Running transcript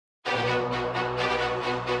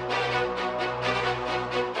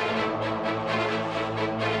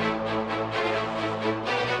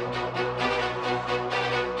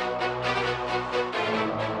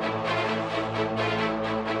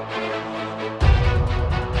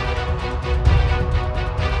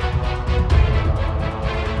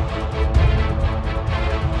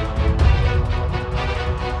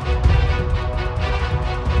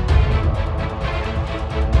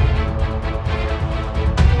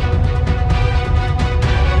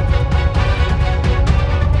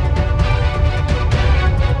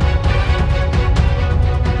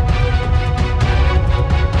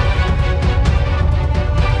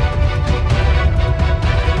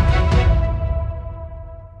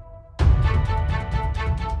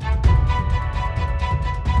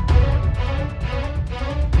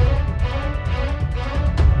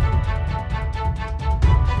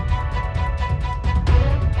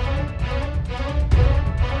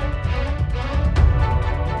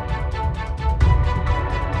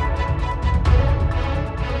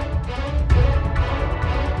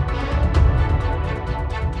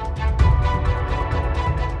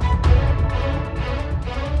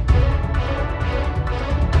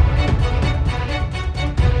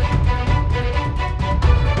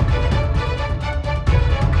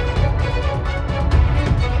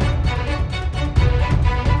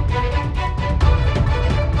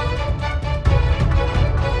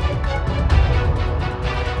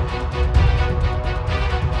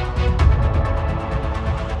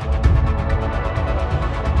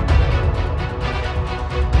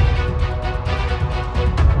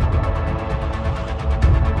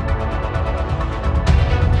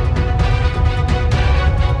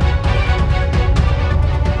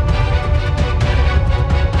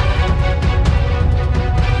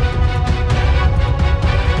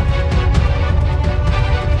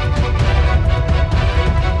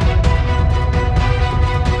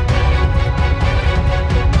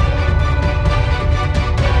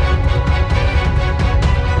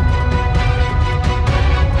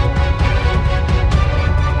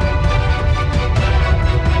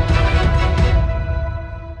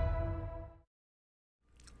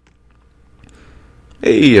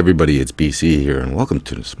Hey everybody, it's BC here, and welcome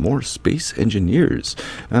to some more Space Engineers.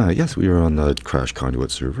 Yes, we are on the Crash Conduit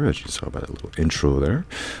server, as you saw by that little intro there.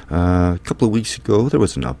 A couple of weeks ago, there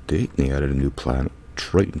was an update, and they added a new planet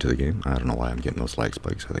right into the game. I don't know why I'm getting those lag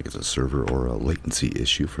spikes. I think it's a server or a latency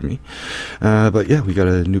issue for me. But yeah, we got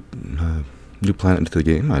a new planet into the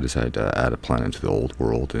game. I decided to add a planet into the old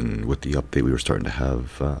world, and with the update we were starting to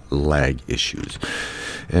have lag issues,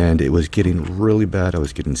 and it was getting really bad. I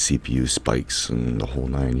was getting CPU spikes and the whole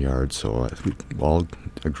 9 yards, so we all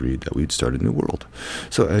agreed that we'd start a new world.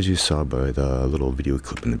 So as you saw by the little video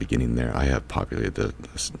clip in the beginning there, I have populated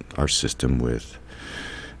our system with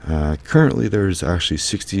currently there's actually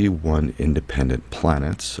 61 independent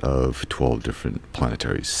planets of 12 different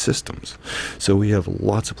planetary systems. So we have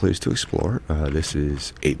lots of places to explore. This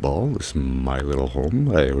is 8 Ball. This is my little home.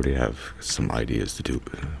 I already have some ideas to do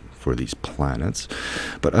for these planets,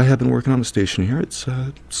 but I have been working on the station here. It's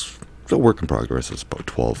a work in progress. It's about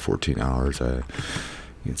 12-14 hours.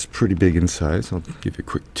 It's pretty big in size. I'll give you a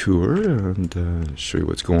quick tour and show you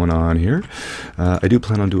what's going on here. I do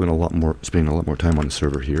plan on doing spending a lot more time on the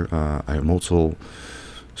server here. I am also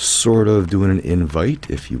sort of doing an invite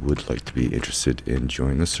if you would like to be interested in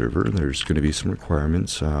joining the server. There's going to be some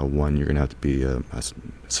requirements. One, you're going to have to be a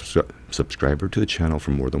subscriber to the channel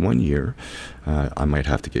for more than 1 year. I might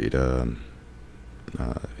have to get you to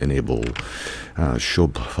enable show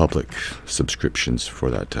public subscriptions for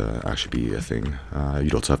that to actually be a thing.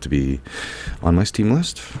 You'd also have to be on my Steam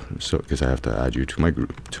list, so because I have to add you to my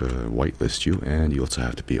group to whitelist you, and you also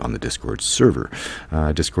have to be on the Discord server.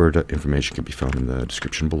 Discord information can be found in the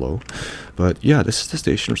description below. But yeah, this is the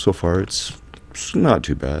station so far. It's not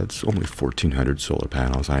too bad. It's only 1,400 solar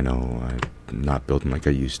panels. I know I'm not building like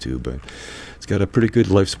I used to, but it's got a pretty good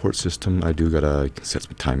life support system. I do gotta set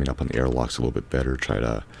some timing up on the airlocks a little bit better. Try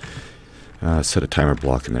to set a timer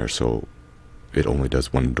block in there so it only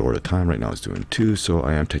does one door at a time. Right now it's doing 2, so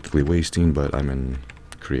I am technically wasting, but I'm in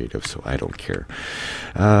creative, so I don't care.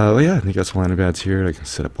 Well, yeah, I think that's landing pads here. I can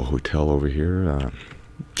set up a hotel over here.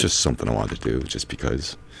 Just something I wanted to do, just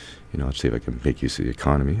because, you know, see if I can make use of the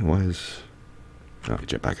economy. Oh, the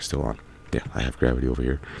jetpack is still on. Yeah, I have gravity over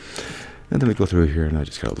here. And then we go through here, and I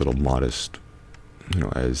just got a little modest, you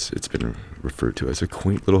know, as it's been referred to as a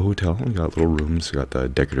quaint little hotel. We got little rooms. We got the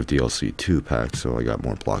decorative DLC 2 pack, so I got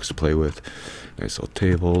more blocks to play with. Nice little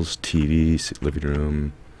tables, TV, living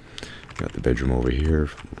room. Got the bedroom over here.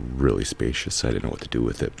 Really spacious. I didn't know what to do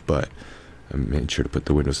with it, but I made sure to put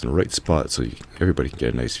the windows in the right spot so everybody can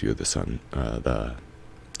get a nice view of the sun, the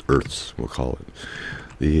Earth's, we'll call it,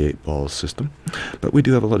 the 8 Ball system. But we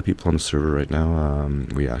do have a lot of people on the server right now.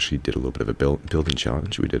 We actually did a little bit of a building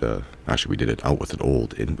challenge. We did it out with an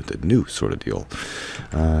old, in with a new sort of deal.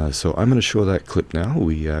 So I'm going to show that clip now.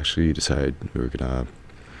 We actually decided we were going to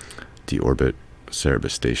deorbit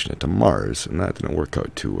Cerebus Station into Mars, and that didn't work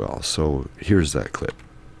out too well. So here's that clip.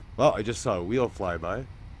 Well, I just saw a wheel fly by.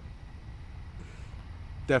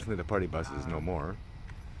 Definitely the party bus is no more.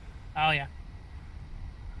 Oh yeah.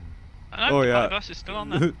 Oh The yeah. party bus is still on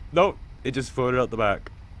there. Nope, it just floated out the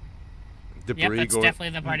back. Debris Yep, that's definitely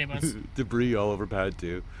the party bus. Debris all over pad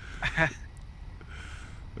 2.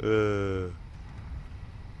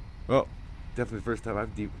 Well, definitely the first time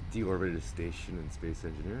I've deorbited a station in Space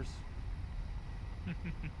Engineers. Oh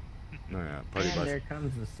yeah, party And bus. there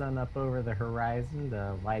comes the sun up over the horizon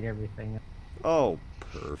to light everything up. Oh,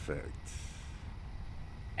 perfect.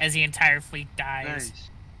 As the entire fleet dies. Nice.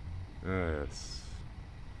 Oh, yes.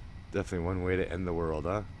 Definitely one way to end the world,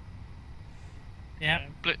 huh? Yep.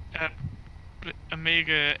 But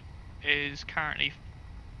Omega is currently.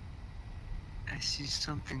 I see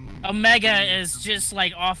something. Omega is just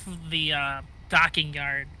like off of the docking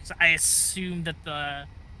yard. So I assume that the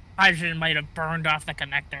hydrogen might have burned off the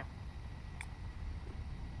connector.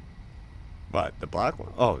 What, the black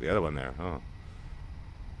one? Oh, the other one there. Oh.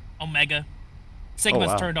 Omega. Sigma's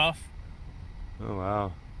wow. turned off. Oh,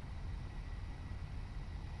 wow.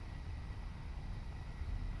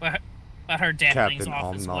 But her dampening's Captain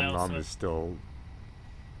off as well. Nom So. is still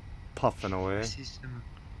puffing away.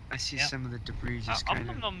 I see some of the debris just kind of.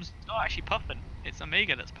 Omnom's not actually puffing. It's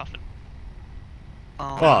Omega that's puffing.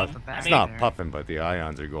 Well, the back it's not there. puffing, but the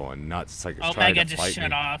ions are going nuts. It's like it's trying Omega to just fight shut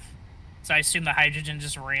me. off. So I assume the hydrogen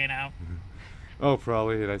just ran out. Oh,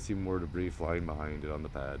 probably. And I see more debris flying behind it on the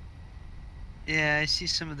pad. Yeah, I see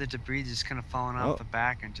some of the debris just kind of falling Oh. off the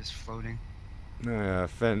back and just floating. Oh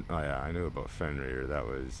yeah, I knew about Fenrir. That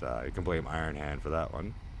was you can blame Iron Hand for that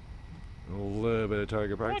one. A little bit of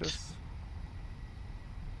target practice.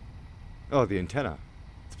 Oh, the antenna.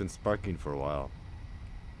 It's been sparking for a while.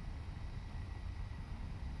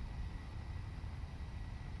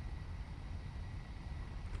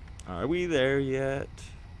 Are we there yet?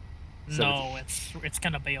 No, it's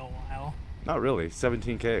gonna be a while. Not really.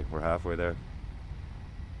 17K. We're halfway there.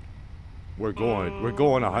 We're going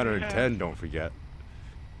 110. Don't forget.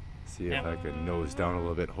 See if Yep. I can nose down a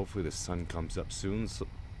little bit. Hopefully the sun comes up soon, so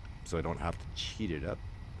I don't have to cheat it up.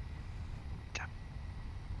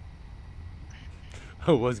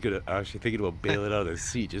 I was actually thinking about bailing out of the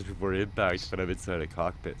seat just before impact, but I'm inside a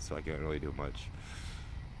cockpit, so I can't really do much.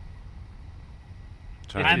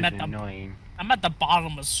 I'm This at is the annoying. I'm at the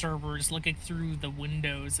bottom of servers, looking through the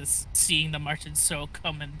windows, seeing the Martian soul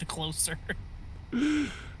coming closer.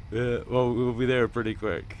 Yeah, well, we'll be there pretty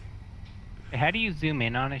quick. How do you zoom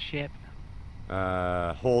in on a ship?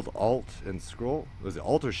 Hold Alt and scroll. Was it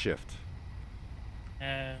Alt or Shift?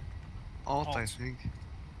 Alt, I Alt. think.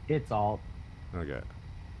 It's alt. Okay.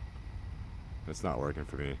 It's not working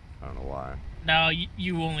for me. I don't know why. No,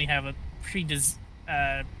 you only have a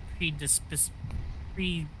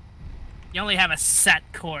you only have a set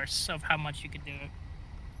course of how much you can do.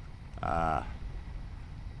 Ah.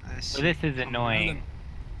 I see. So this is annoying.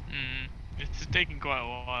 It's taking quite a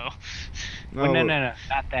while. Well, no, not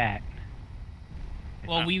that.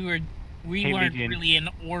 Well, we weren't Legion. really in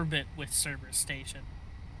orbit with Cerebus Station.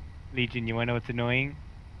 Legion, you wanna know what's annoying?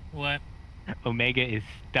 What? Omega is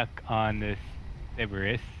stuck on this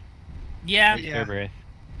Cerberus. Yeah, Yeah. Cerberus.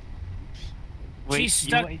 she's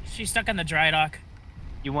stuck. She's stuck in the dry dock.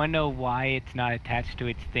 You wanna know why it's not attached to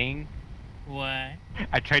its thing? What?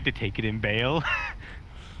 I tried to take it in bail,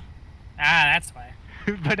 That's why.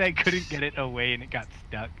 but I couldn't get it away and it got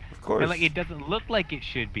stuck. Of course. And like it doesn't look like it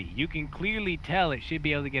should be. You can clearly tell it should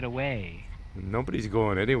be able to get away, Nobody's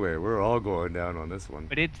going anywhere. We're all going down on this one.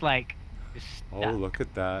 but it's like just stuck. Oh, look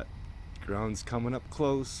at that. Ground's coming up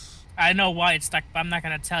close. I know why it's stuck, but I'm not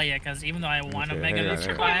gonna tell you because even though I want to Okay, make hang on, it hang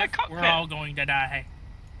on. survive, Cockpit. we're all going to die.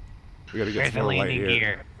 We gotta get There's some a more light landing here.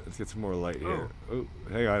 gear. Let's get some more light here. Oh,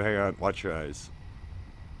 hang on. Watch your eyes.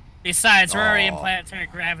 Besides, we're already in Aw. planetary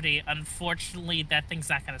gravity. Unfortunately, that thing's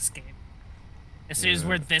not gonna escape. As soon as Yeah.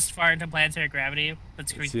 we're this far into planetary gravity, Let's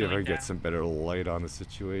let's keep see if I going can down. get some better light on the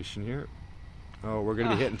situation here. Oh, we're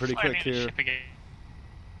gonna be hitting pretty Flying quick in a here. ship again.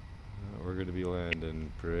 We're gonna be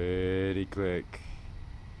landing pretty quick.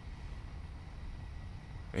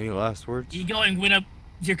 Any last words? You're going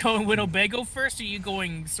Winnebago first, or you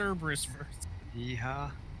going Cerberus first?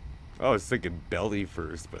 Yeehaw. I was thinking belly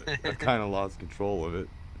first, but I kind of lost control of it.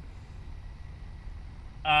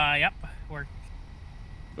 Yep. We're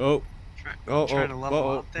Oh, Trying to level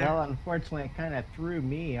uh-oh. up there. Well, unfortunately, it kind of threw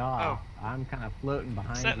me off. I'm kind of floating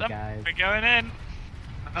behind Set you them. guys. We're going in.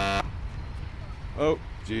 Oh,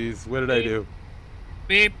 jeez, what did I do?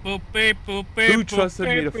 beep boop beep boop beep. Who boop, trusted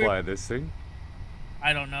me beep, to beep. fly this thing?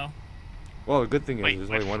 I don't know. Well, the good thing is Wait, there's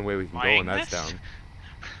we're only one way we can go, flying and that's this? down.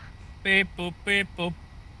 Beep boop beep boop.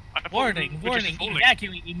 I thought Warning! we were just Warning! falling.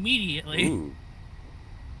 Evacuate immediately. Ooh.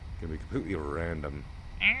 Gonna be completely random.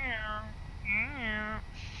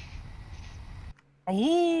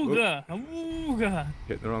 Awooga! Awooga!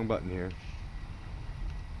 Hitting the wrong button here.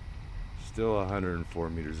 Still 104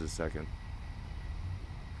 meters a second.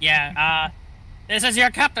 Yeah. This is your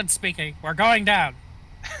captain speaking. We're going down.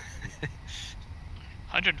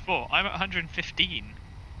 104. I'm at 115.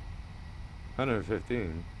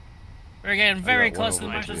 115. We're getting very got one close to the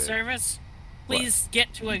over Martian today. service. Please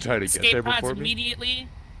get to You a try to get there escape pods before me? immediately.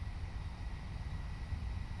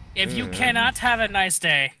 If you Yeah. cannot, have a nice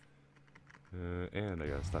day. And I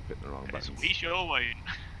gotta stop hitting the wrong Because buttons. we sure won't.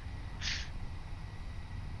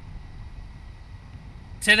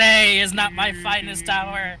 Today is not my finest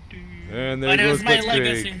hour, And there but it goes was my Blitzkrieg.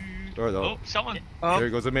 legacy. Or Oh, someone. there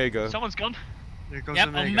goes Omega. Someone's gone. There goes Yep,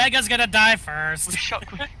 Omega. Omega's gonna die We first. shot.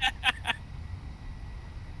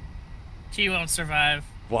 She won't survive.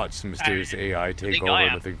 Watch some mysterious AI take think over I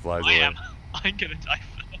and am. the thing flies I away. am. I'm gonna die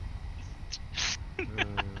first.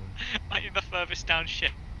 I'm the furthest down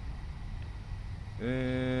ship.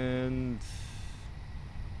 And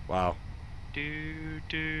wow. Do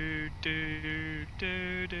do do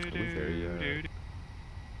do do Are we there yet? do.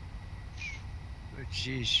 Oh,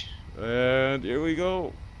 jeez. And here we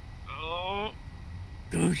go. Oh.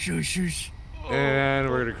 Goosh, goosh, goosh. And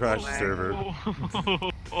we're gonna crash the server. Oh,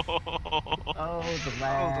 the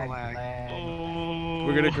lag. lag. Oh.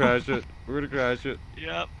 We're gonna crash it. We're gonna crash it.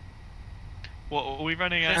 Yep. What are we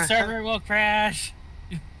running The at? server will crash.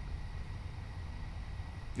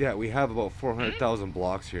 Yeah, we have about 400,000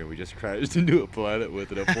 blocks here, and we just crashed into a planet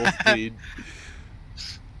with it at full speed.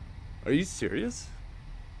 Are you serious?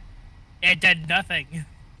 It did nothing.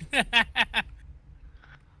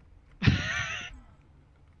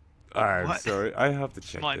 I'm What? sorry. I have to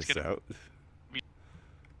check Mine's this gonna- out.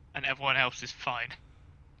 And everyone else is fine.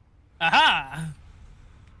 Aha!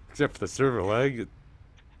 Except for the server lag.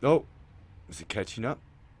 Oh, is it catching up?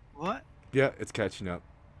 What? Yeah, it's catching up.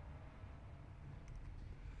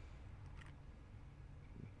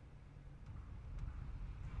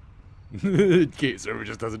 Gate server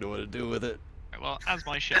just doesn't know what to do with it. Well, as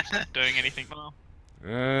my ship's not doing anything now.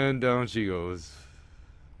 And down she goes.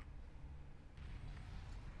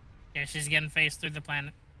 Yeah, she's getting phased through the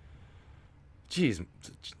planet. Jeez,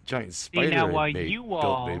 giant spider. now had while made- you built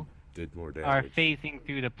all made- did more damage. are phasing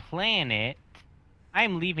through the planet,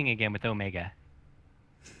 I'm leaving again with Omega.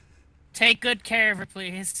 Take good care of her,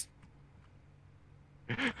 please.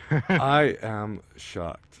 I am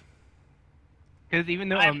shocked. Because even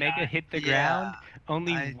though I'm Omega not. hit the Yeah, ground,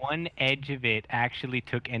 only I- one edge of it actually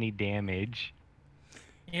took any damage.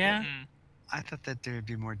 Yeah. Mm. I thought that there would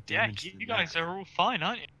be more Yeah, damage. you than guys that. are all fine,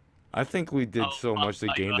 aren't you? I think we did Oh, so much the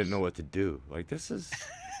I game didn't guess. know what to do. Like this is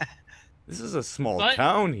a small But-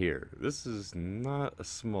 town here. This is not a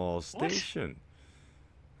small station.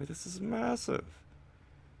 Like, this is massive.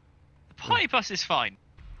 The party bus is fine.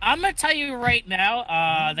 I'm gonna tell you right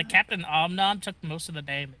now, the Captain Omnom took most of the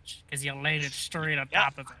damage because you landed straight on Yeah.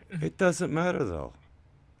 top of it. It doesn't matter though.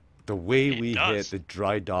 The way It we hit does. the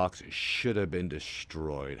dry docks should have been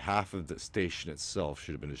destroyed. Half of the station itself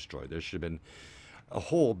should have been destroyed. There should have been a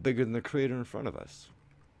hole bigger than the crater in front of us.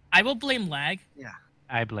 I will blame lag.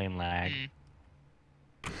 I blame lag. Mm.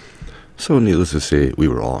 So needless to say, we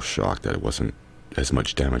were all shocked that it wasn't as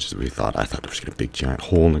much damage as we thought. I thought there was going to be a big giant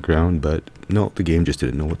hole in the ground, but no, the game just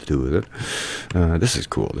didn't know what to do with it. This is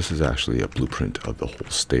cool. This is actually a blueprint of the whole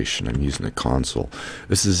station. I'm using a console.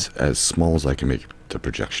 This is as small as I can make the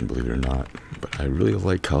projection, believe it or not. But I really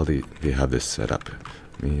like how they have this set up.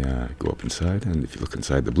 Let me go up inside, and if you look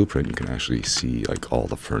inside the blueprint, you can actually see like all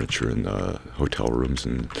the furniture in the hotel rooms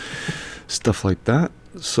and stuff like that.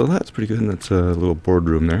 So that's pretty good. And that's a little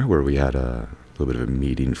boardroom there where we had a little bit of a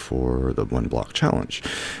meeting for the one block challenge.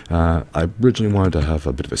 I originally wanted to have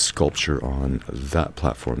a bit of a sculpture on that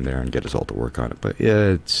platform there and get us all to work on it, but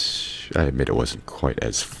yeah, I admit it wasn't quite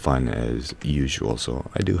as fun as usual.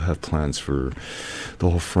 So I do have plans for the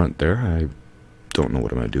whole front there. I don't know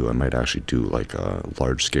what I'm gonna do. I might actually do like a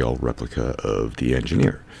large scale replica of the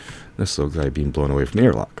engineer, this little guy being blown away from the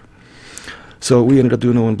airlock. So we ended up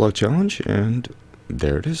doing a one block challenge, and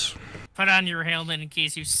there it is. Put on your helmet in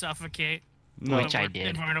case you suffocate. No, Which I did.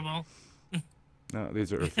 Invulnerable. no,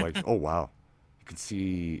 these are Earth lights. Oh wow, you can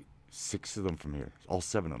see 6 of them from here. All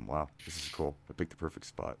 7 of them. Wow, this is cool. I picked the perfect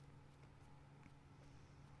spot.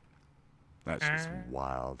 That's just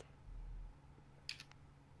wild.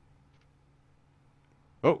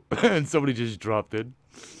 Oh, and somebody just dropped in.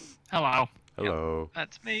 Hello. Hello.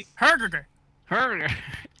 That's me. Herder. Herder.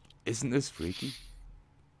 Isn't this freaky?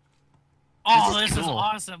 Oh, This is this is cool.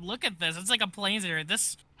 awesome. Look at this. It's like a planeswalker.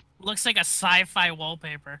 This looks like a sci-fi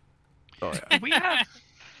wallpaper. Oh yeah. We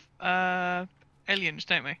have aliens,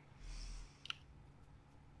 don't we?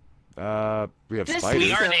 We have This spiders. We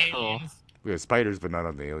is- are so aliens. cool. We have spiders, but not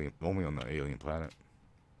on the alien. Only on the alien planet.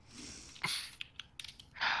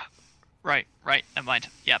 Right, never mind.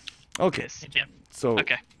 Yep. Okay. Yes. Yep. So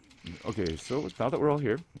Okay. Okay, so now that we're all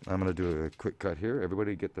here, I'm gonna do a quick cut here.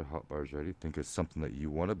 Everybody get their hot bars ready. Think of something that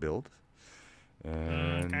you want to build,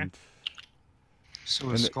 and So a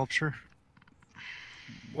And the- sculpture?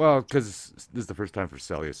 well, because this is the first time for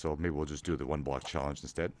Celia, so maybe we'll just do the one block challenge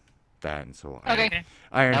instead. That and so Okay. Okay.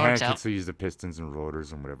 Iron That Hand works can out. still use the pistons and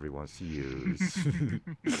rotors and whatever he wants to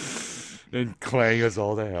use, and clang us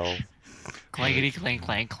all to hell. Clankety clank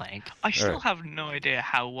clank clank. I still Alright. have no idea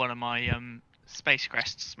how one of my space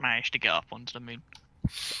crests managed to get up onto the moon.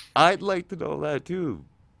 I'd like to know that too.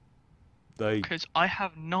 Like, Because I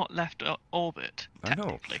have not left orbit, I know.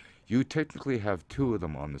 technically. you technically have 2 of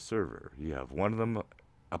them on the server. You have one of them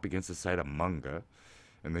up against the side of Munga,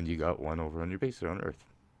 and then you got one over on your base there on Earth.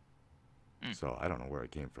 Mm. So I don't know where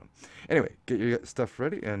it came from. Anyway, get your stuff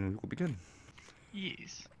ready and we'll begin.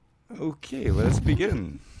 Yes. Okay, let's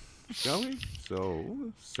begin. Shall we? So,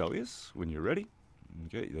 Celius, when you're ready.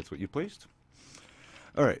 Okay, that's what you placed.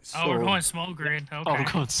 All right. So, Oh, we're going small grid. Okay. Oh, we're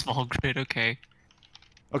going small grid. Okay.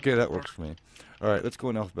 okay, that works for me. All right, let's go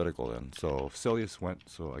in alphabetical then. So Celius went.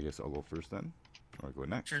 So I guess I'll go first then. Or go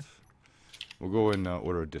next. Sure. We'll go in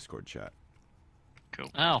order of Discord chat. Cool.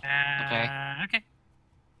 Oh. Okay. Okay.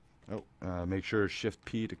 Oh, make sure Shift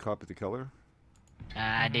P to copy the color.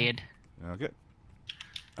 I did. Okay,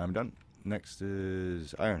 I'm done. Next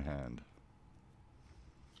is Iron Hand.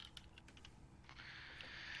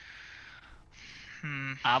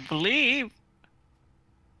 I believe.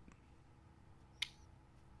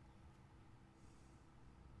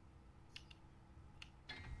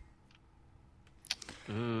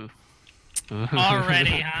 Ooh.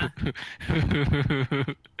 Already, huh?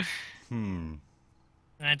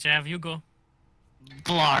 Jeff, you go.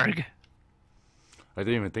 Blarg. I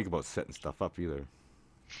didn't even think about setting stuff up either.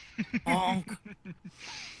 Bonk.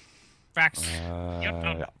 Facts.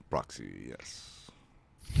 Yeah, proxy, yes.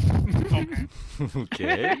 Okay.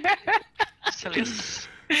 Okay. Silliest.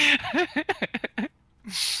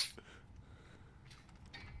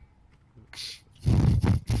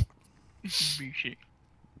 Bullshit.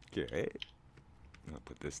 Okay. I'm gonna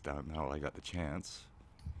put this down now while I got the chance.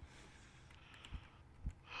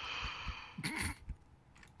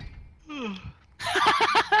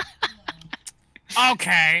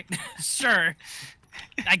 Okay. Sure.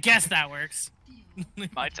 I guess that works.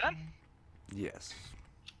 My turn? Yes.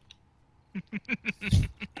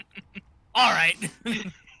 All right.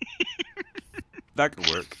 That could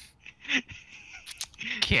work.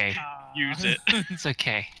 Okay. Use it. It's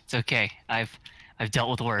okay. It's okay. I've dealt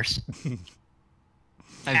with worse.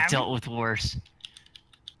 I've Have dealt with worse.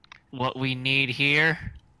 What we need here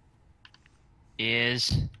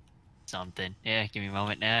is something. Yeah, give me a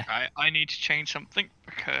moment now. Right, I need to change something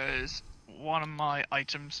because one of my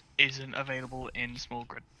items isn't available in small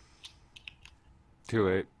grid. Too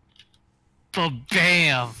late. But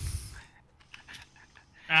bam!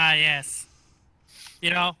 Ah, yes.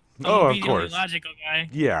 You know, Oh, don't of be the only course. logical guy.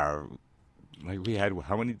 Yeah. Like we had,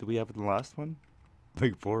 how many did we have in the last one?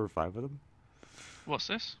 Like 4 or 5 of them? What's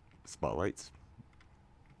this? Spotlights.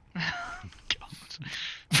 God.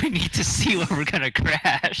 We need to see where we're gonna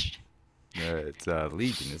crash. It's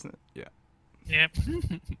Legion, isn't it? Yeah. Yep.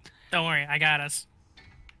 Don't worry, I got us.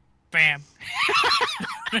 Bam.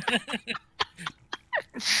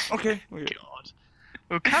 Okay. God.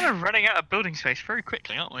 We're kind of running out of building space very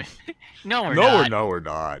quickly, aren't we? No, we're No, not. we're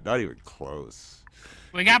not. Not even close.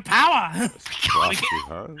 We got power. That's proxy,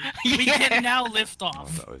 huh? We Yeah. can now lift Oh,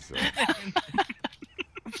 off. that was,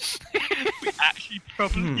 We actually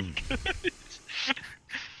probably could.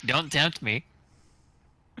 Don't tempt me.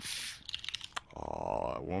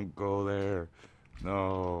 oh, I won't go there.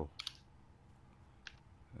 No.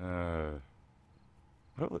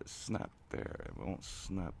 Well, it snapped there. It won't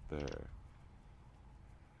snap there.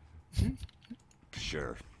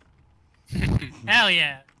 Sure. Hell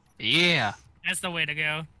yeah. Yeah. That's the way to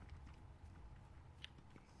go.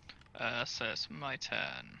 So it's my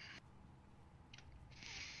turn.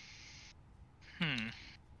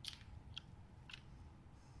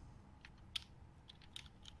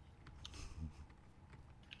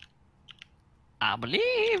 I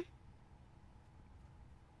believe.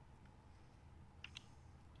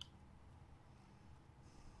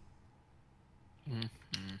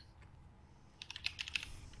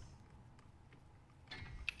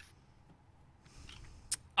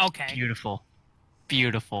 Okay. Beautiful.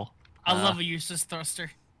 Beautiful. I love a useless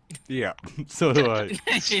thruster. Yeah, so do I.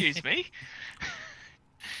 Excuse me.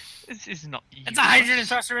 This is not. It's a hydrogen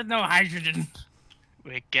thruster with no hydrogen.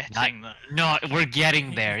 We're getting there. No, we're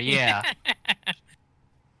getting there. Yeah.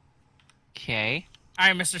 Okay.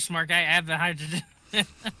 Alright, Mr. Smart Guy, add the hydrogen.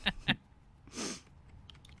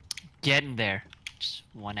 Getting there. Just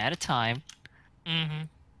one at a time.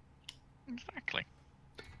 Mm-hmm. Exactly.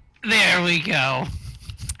 There we go.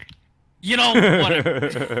 You know what?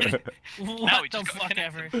 Now What we the just got fuck connected.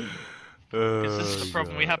 ever? This is the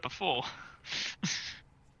problem we had before.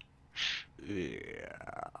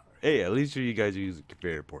 Yeah. Hey, at least you guys are using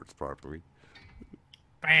conveyor ports properly.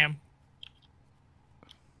 Bam.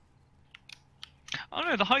 Oh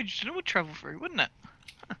no, the hydrogen would travel through, wouldn't it?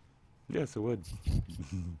 Yes, it would.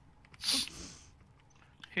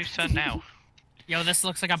 Whose turn now? Yo, this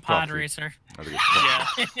looks like a pod Proxy. racer. I think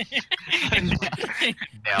it's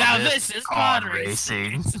Yeah. Now this is pod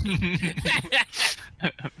racing.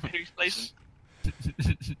 Who's placing?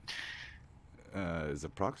 is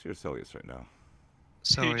it Proxy or Celius right now?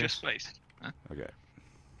 So Who just placed? Okay.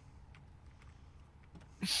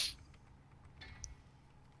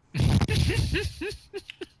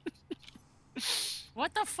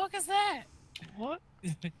 What the fuck is that? What?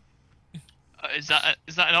 Is that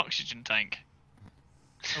an oxygen tank?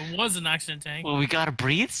 It was an oxygen tank. Well, we gotta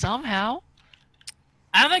breathe somehow.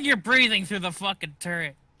 I don't think you're breathing through the fucking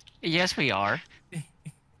turret. Yes, we are.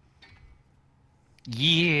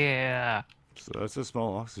 Yeah. So that's a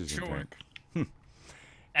small oxygen Sure. tank.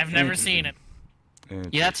 I've never seen it.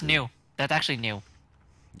 Yeah, that's new. That's actually new.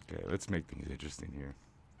 Okay, let's make things interesting here.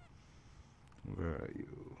 Where are you?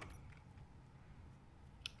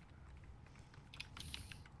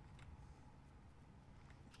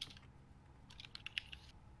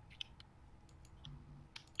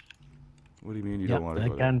 What do you mean you Yep, don't want to the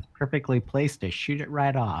go there? gun's perfectly placed to shoot it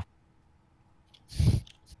right off.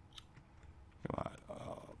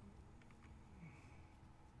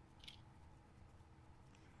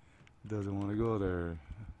 doesn't want to go there.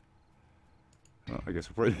 Well, I guess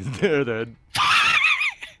we're right there then.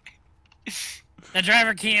 The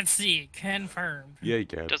driver can't see. Confirmed. Yeah, you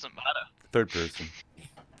can. Doesn't matter. Third person.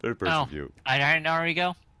 Third person view. I know where we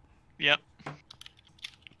go. Yep.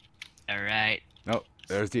 All right. Oh,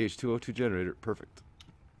 there's the H2O2 generator. Perfect.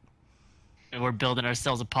 We're building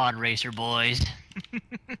ourselves a pod racer, boys.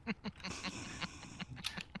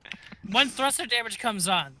 When thruster damage comes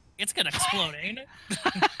on, it's gonna explode, ain't it?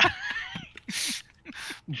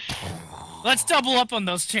 Let's double up on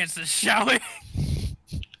those chances, shall we?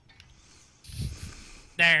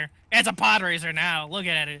 There. It's a pod racer now. Look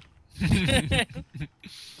at it.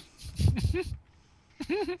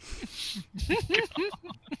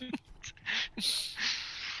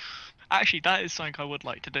 Actually, that is something I would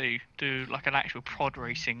like to do. Do like an actual prod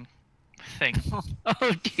racing thing.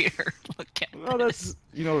 Oh dear, look at Well, that's,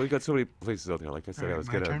 you know, we got so many places out there. Like I said, I was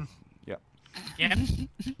my gonna, turn? Yeah.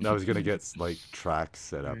 I was gonna get like tracks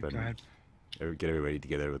set up Alright, go ahead. and get everybody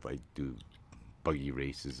together with like do buggy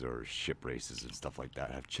races or ship races and stuff like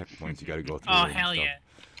that. Have checkpoints you got to go through. Oh, and hell stuff. yeah.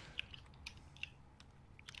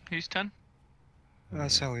 Whose turn?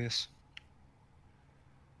 Celius.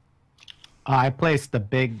 I placed the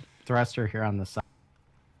big thruster here on the side.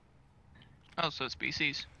 Oh, so it's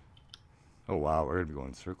BC's. Oh wow, we're gonna be going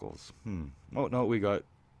in circles. Oh no, we got.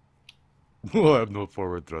 We'll have no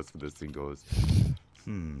forward thrust when this thing goes.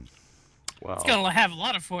 Wow. It's gonna have a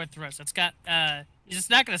lot of forward thrust. It's got, it's just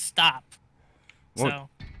not gonna stop. Won't- So,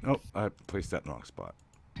 Oh, I placed that in the wrong spot.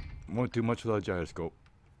 Won't do much without a gyroscope.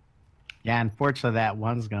 Yeah, unfortunately, that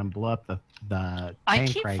one's gonna blow up the I tank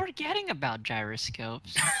keep right. forgetting about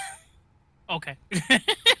gyroscopes. okay.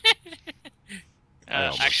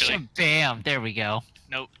 Actually, Bam! There we go.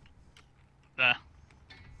 nope. There.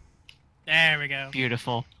 There we go.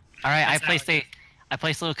 Beautiful. All right, That's I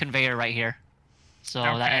placed a little conveyor right here, so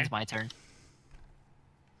that Okay. ends my turn.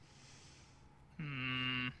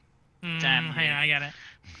 Damn Hang you. on, I got it.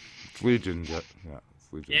 It's Legion, yeah,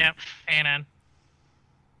 it's Legion. Yep. Hang on.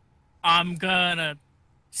 I'm gonna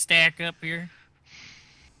stack up here.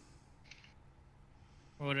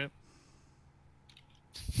 What up?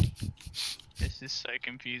 This is so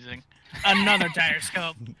confusing. Another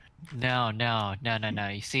gyroscope. No.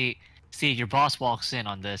 You see, your boss walks in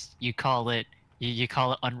on this. You call it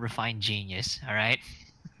unrefined genius. All right.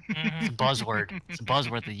 It's a buzzword. It's a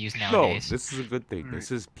buzzword they use No, nowadays. this is a good thing.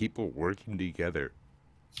 This is people working together.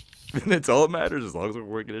 That's all that matters. As long as we're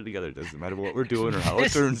working it together, it doesn't matter what we're doing or how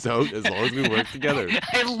it turns out. As long as we work together.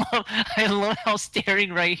 I love how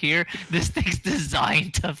staring right here. This thing's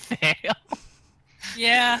designed to fail.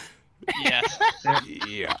 Yeah. Yes.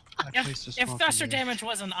 Yeah. I placed a If small thruster conveyor. damage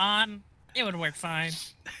wasn't on, it would work fine.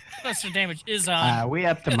 Thruster damage is on. We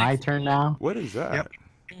up to my turn now. What is that? Yep.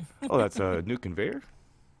 Oh, that's a new conveyor.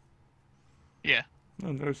 Yeah.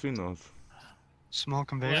 I've never seen those. Small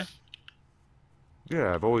conveyor.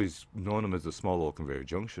 Yeah, I've always known them as a small little conveyor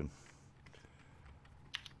junction.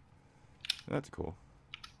 That's cool.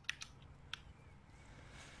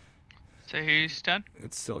 So who's done?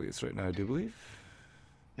 It's Celius right now, I do believe.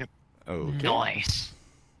 Yep. Okay. Nice.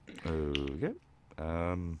 Okay.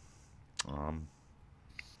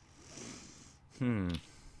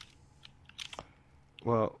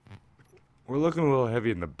 Well, we're looking a little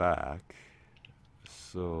heavy in the back,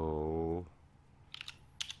 so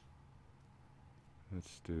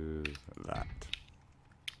let's do that.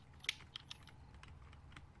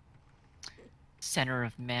 Center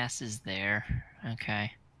of mass is there.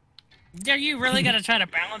 Okay. Are you really gonna try to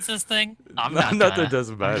balance this thing? I'm Not not. that it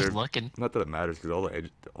doesn't I'm matter. just looking. Not that it matters, because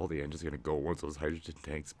all the engines are gonna go once those hydrogen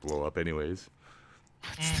tanks blow up, anyways.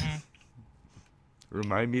 Mhm.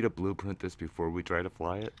 Remind me to blueprint this before we try to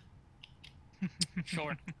fly it.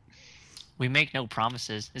 Sure. We make no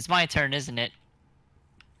promises. It's my turn, isn't it?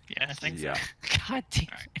 Yeah, I think Yeah. God damn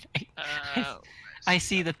it. I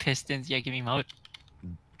see the pistons. Yeah, give me mode.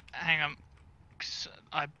 Hang on. 'Cause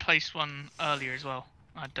I placed one earlier as well.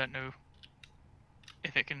 I don't know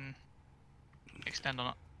if it can extend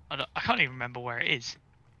or not. I can't even remember where it is.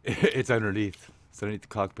 It's underneath. It's underneath the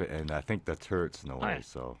cockpit, and I think the turret's in the way, yeah.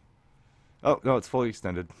 so... Oh, no, it's fully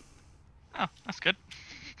extended. Oh, that's good.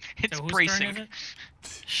 It's So whose bracing. turn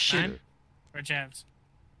is it? Shoot. Or Jav's?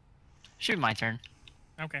 Shoot, my turn.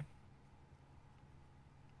 Okay.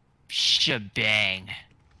 Shebang.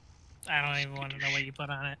 I don't even want to know what you put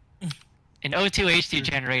on it. An O2H2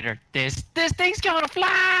 generator. This thing's gonna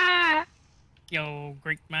fly. Yo,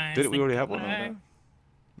 great minds. Didn't we think already have one alike. on there?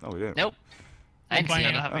 No, we didn't. Nope. I didn't One see I by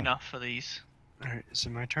any. don't have Oh. enough for these. Alright, is it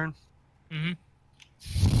my turn? Mhm.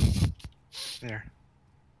 There.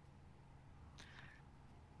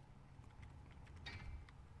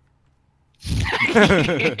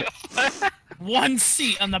 One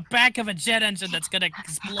seat on the back of a jet engine that's gonna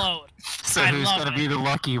explode. So I who's love gonna it. be the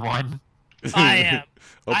lucky one? I am.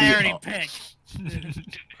 I'll I be- already picked.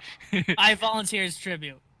 I volunteer as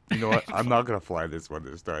tribute. You know what? I'm not gonna fly this one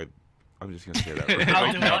this time. I'm just gonna say that right I'll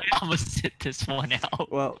right do now. it. I'm gonna sit this one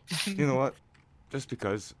out. Well, you know what? Just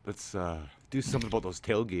because, let's do something about those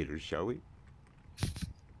tailgaters, shall we?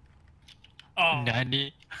 Oh,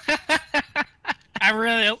 Nani? I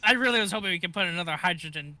really was hoping we could put another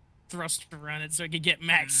hydrogen thruster on it so it could get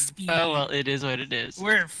max speed. Oh well, it is what it is.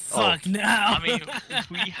 We're fucked now. I mean,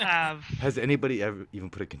 we have Has anybody ever even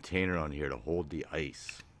put a container on here to hold the ice?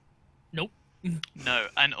 no,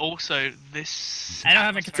 and also this. I don't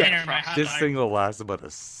have a atmosphere container in my thrust- house. This thing will last about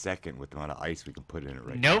a second with the amount of ice we can put in it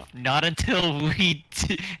right Nope, not until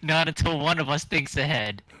not until one of us thinks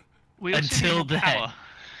ahead. We also Until need more then. power.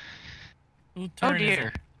 Who Oh turned it? dear.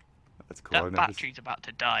 now. That's cool. I've That never battery's about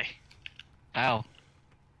to die. Oh.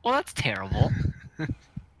 Well, that's terrible.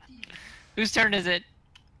 Whose turn is it?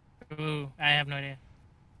 Ooh, I have no idea.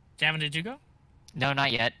 Javin, did you go? No,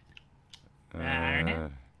 not yet. Iron Uh,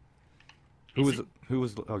 Man? who Is was who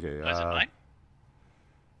was okay? Was it mine?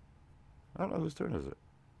 I don't know whose turn is it.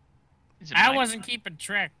 Is it I mine? wasn't keeping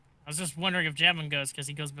track. I was just wondering if Javin goes because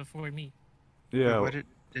he goes before me. Yeah. What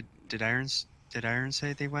did Iron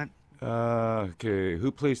say they went? Okay.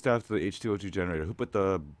 Who placed after the H2O2 generator? Who put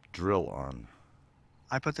the drill on?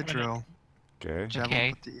 I put the I'm gonna- drill. Okay. Javelin Okay.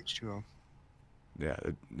 put the H2O. Yeah.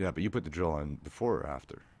 Yeah, but you put the drill on before or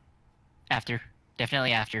after? After.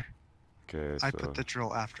 Definitely after. Okay. I so, put the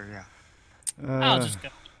drill after, yeah. I'll just go.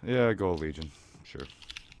 Yeah, go Legion. Sure.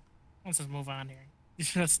 Let's just move on here.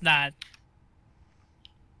 Let's not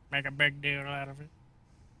make a big deal out of it.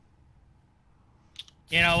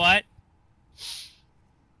 You know what?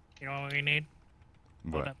 You know what we need?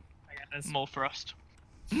 Hold What? up. I got this. More thrust.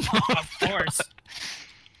 Of course.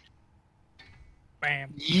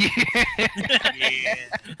 Bam. Yeah.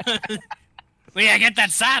 We gotta get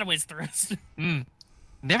that sideways thrust.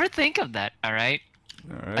 Never think of that. All right.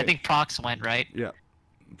 All right. I think Prox went right. Yeah.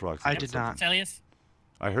 Proxy I put did something. not. Celius?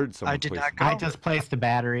 I heard someone. I did place not something. go. I just placed a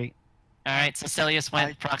battery. All right. So Celius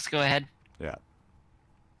went. I- Prox, go ahead. Yeah.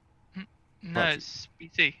 No, Proxy. it's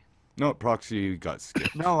BT. No, Proxy got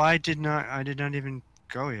skipped. No, I did not. I did not even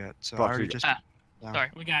go yet. So I Proxy already go- just. Ah, no. sorry.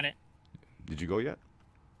 We got it. Did you go yet?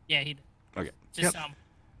 Yeah, he did. Okay. Just Yep.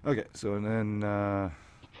 Okay. So and then,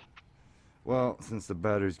 well, since the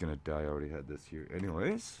battery's gonna die, I already had this here.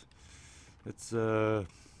 Anyways, it's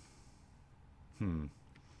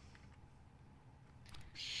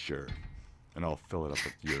Sure. And I'll fill it up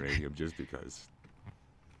with uranium just because.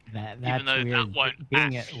 That's though that weird. won't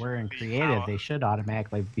Being actually we're in be creative, power. they should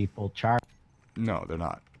automatically be full charge. No, they're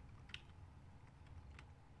not.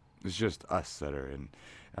 It's just us that are in.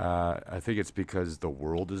 I think it's because the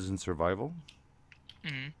world is in survival,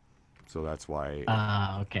 Mm. so that's why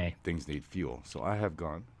Okay. things need fuel. So I have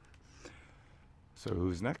gone. So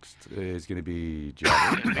who's next? Is going to be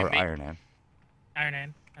Javelin or Me. Iron Man. Iron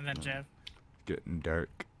Man, and then Jev. Getting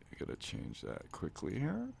dark. I gotta change that quickly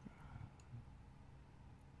here.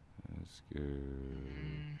 Let's go.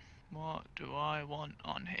 What do I want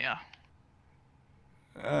on here?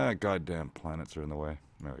 Goddamn planets are in the way.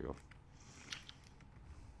 There we go.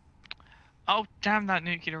 Oh, damn that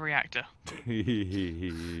nuclear reactor.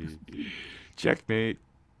 Checkmate.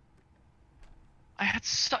 I had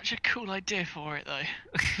such a cool idea for it,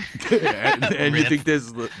 though. and you Rip. think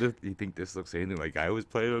you think this looks anything like I was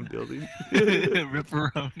planning on building?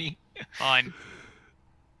 Ripperoni. Fine.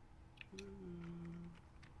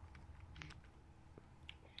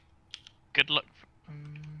 Good luck.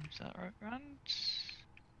 Is that right, Rand?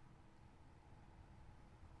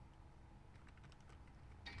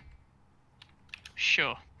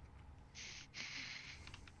 Sure.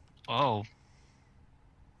 Oh.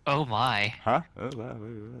 Oh my. Huh? Oh, wow,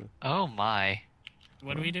 wow. Oh my.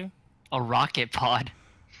 What do we do? A rocket pod.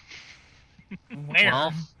 Where?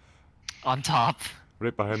 Well, on top.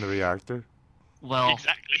 Right behind the reactor. Well,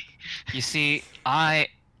 Exactly. you see,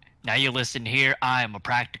 now you listen here. I am a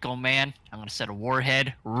practical man. I'm gonna set a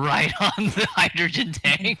warhead right on the hydrogen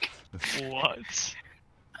tank. What?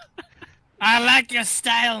 I like your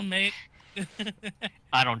style, mate.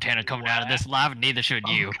 I don't intend to come out of this alive, and neither should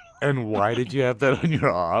you. And why did you have that on your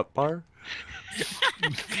op bar?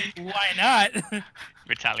 Why not?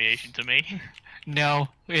 Retaliation to me. No,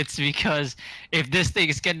 it's because if this thing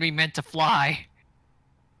is gonna be meant to fly,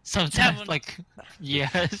 sometimes Javelin. like,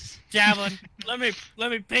 yes. Javelin, let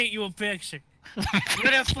me paint you a picture. You're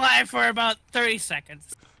gonna fly for about 30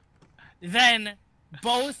 seconds. Then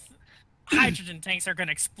both hydrogen tanks are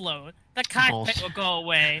gonna explode. the cockpit Bullshit. will go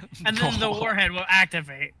away, and then the warhead will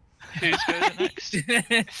activate. Who's going next?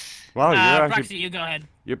 Wow, you're Proxy, actually you go ahead.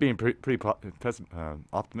 you're being pretty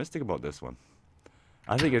optimistic about this one.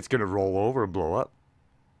 I think it's gonna roll over and blow up.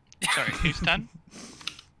 Sorry, who's done?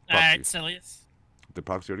 All right, Proxy. Silius. Did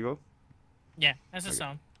Proxy already go? Yeah, that's a Okay.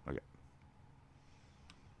 song.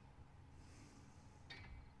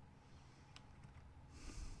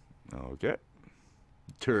 Okay.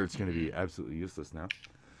 Turret's gonna be absolutely useless now.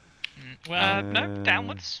 Well, No,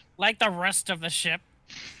 downwards. like the rest of the ship.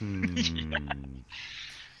 Hmm.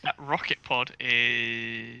 That rocket pod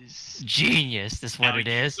is Genius. That's what now it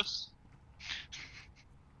is. useless.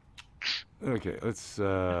 Okay, let's it's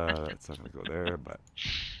not gonna go there, but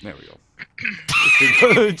there we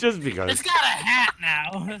go. Just because. It's got a hat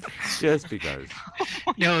now. Just because.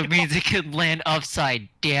 No, it means it could land upside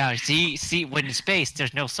down. See, when in space,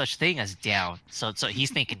 there's no such thing as down. So he's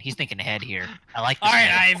thinking ahead here. I like this. All right,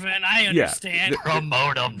 metaphor. Ivan, I Yeah. understand.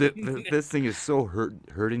 Promote him. This thing is so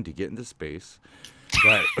hurting to get into space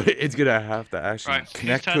that it's gonna have to actually Right, whose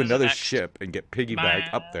connect turn to is it another next? ship and get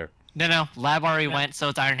piggybacked up there. No, Lab already went, so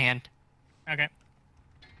it's Iron Hand. Okay.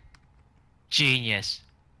 Genius.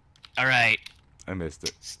 All right, I missed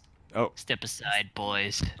it. Oh, step aside,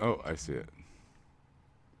 boys. oh, I see it.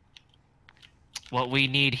 What we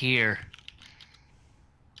need here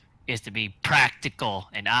is to be practical,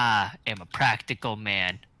 and I am a practical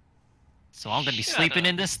man. So I'm gonna be Shut sleeping up.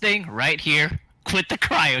 in this thing right here. Quit the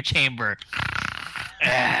cryo chamber.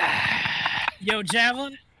 Yo,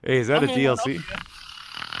 Javelin. Hey, is that I'm a gonna one up DLC?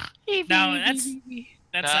 you. No, that's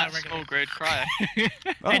That's regular. all grade cryo.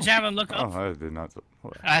 Oh. Hey, Javelin, look Oh, up. I did not.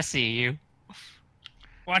 Hold on. I see you.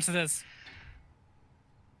 Watch this.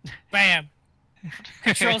 Bam.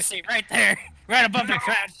 Control seat right there, right above the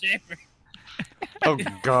crash chamber. Oh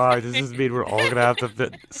God, does this mean we're all gonna have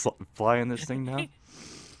to fly in this thing now?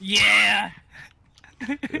 Yeah.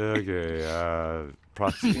 Okay,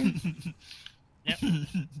 Proxy. Yep.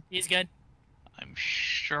 He's good. I'm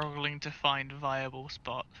struggling to find viable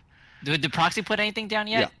spot. Did Proxy put anything down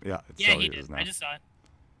yet? Yeah, it's Yeah, he Celsius did. now. I just saw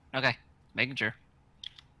it. Okay, making sure.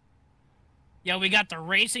 Yo, we got the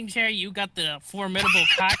racing chair. You got the formidable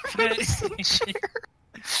cockpit.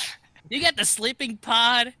 You got the sleeping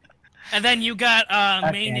pod, and then you got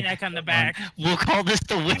Maniac on the back. We'll call this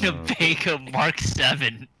the Winnebago Mark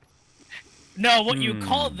 7. No, what you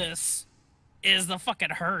call Hmm. this is the fucking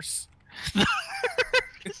hearse.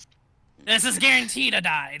 This is guaranteed to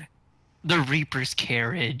die. The Reaper's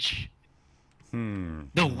carriage. Hmm.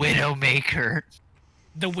 The Widowmaker.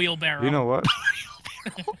 The wheelbarrow. You know what?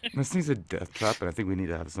 This thing's a death trap, and I think we need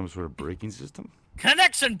to have some sort of braking system.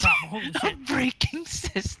 Connection problem. Holy A shit. braking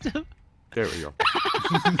system. There we go.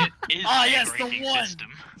 It is Ah, a yes, the braking one. system.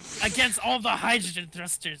 Against all the hydrogen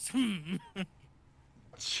thrusters.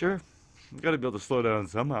 Sure. We gotta be able to slow down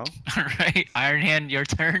somehow. Alright, Iron Hand, your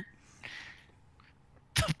turn.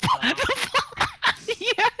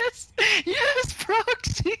 Yes! Yes,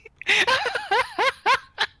 Proxy!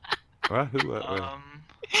 What? Who?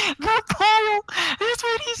 The pile! That's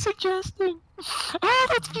what he's suggesting! Oh,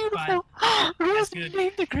 that's beautiful! Rose, good.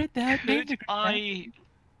 name the grid that. Name Could the grid I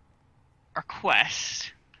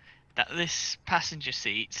request that this passenger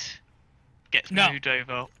seat gets No. moved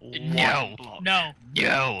over No. one block? No,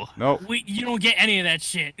 Yo! No. you don't get any of that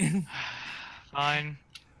shit. Fine.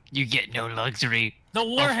 You get no luxury. The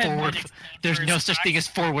warhead forward- might explode There's no first. such thing as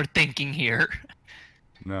forward thinking here.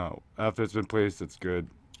 No. After it's been placed, it's good.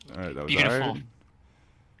 All right, that was Beautiful. iron.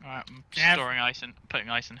 Alright, I'm Jav- storing ice in, putting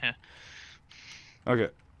ice in here. Okay.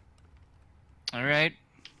 Alright.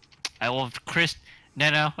 I will Chris.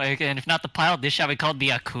 No. And if not the pile, this shall be called the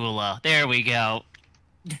Akula. There we go.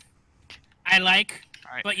 I like,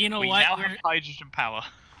 Alright. but you know we what? now have hydrogen power.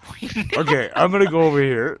 Okay, I'm gonna go over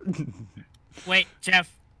here. Wait,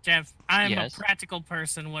 Jeff, I'm Yes? a practical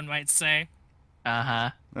person, one might say. Uh-huh.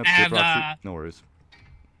 That's And, good, Roxy. No worries.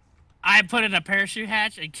 I put in a parachute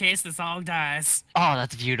hatch in case this all dies. Oh,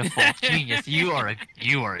 that's beautiful. Genius. You are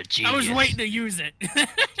a genius. I was waiting to use it.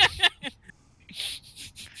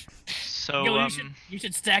 So, Yo, you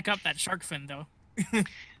should stack up that shark fin, though.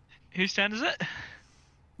 whose turn is it?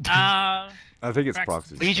 I think it's Proxy.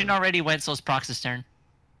 Proxy's Legion turn. already went, so it's Prox's turn.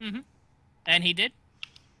 And he did.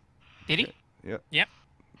 Did he? Yep. Yep.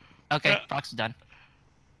 Okay, Prox is done.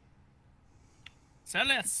 So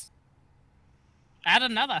let's add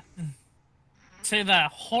another to the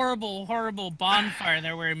horrible, horrible bonfire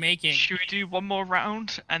that we're making. Should we do one more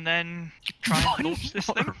round and then try and launch this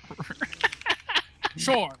thing?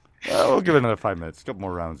 Sure. We'll give it another 5 minutes. A couple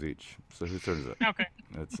more rounds each. So whose turn is it? Okay.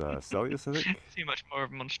 It's Celius, I think. See how much more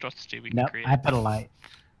of a monstrosity we can Nope, create. I put a light.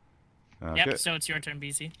 Okay. Yep. So it's your turn,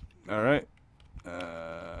 BC. All right.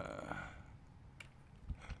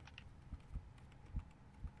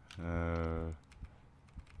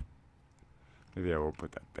 Maybe I won't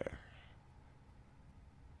put that there.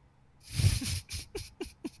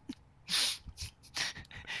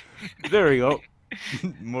 There we go.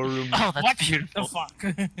 More room. Oh, that's What beautiful. the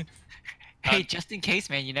fuck? Hey, just in case,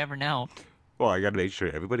 man, you never know. Well, I gotta make sure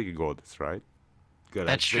everybody can go on this ride. Got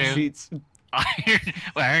That's extra true. seats.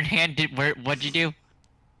 Iron Hand did. What'd you do?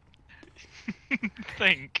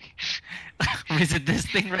 Think. Was it this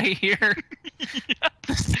thing right here? Yeah.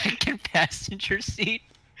 The second passenger seat.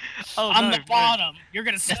 Oh, On no, the no. bottom, you're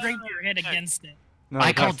gonna scrape your head no. against it. No,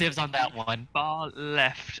 I call that's- dibs on that one. Far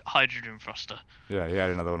left hydrogen thruster. Yeah, he had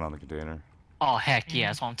another one on the container. Oh heck yeah,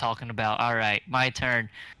 that's what I'm talking about. All right, my turn.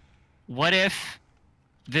 What if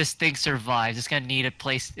this thing survives? It's gonna need a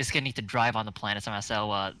place. It's gonna need to drive on the planet somehow.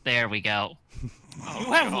 So there we go. Oh,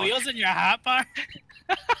 You have God. wheels in your hotbar?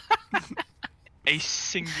 A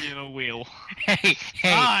singular wheel. Hey,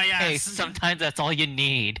 Ah, hey, yes. sometimes that's all you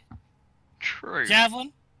need. True.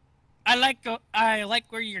 Javelin, I like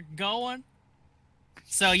where you're going.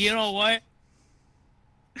 So you know what?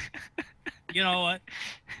 You know what?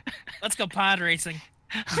 Let's go pod racing.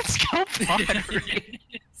 Let's go pottery.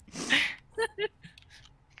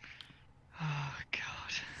 Oh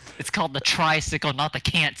God. It's called the tricycle, not the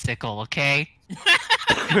can't-sickle, okay?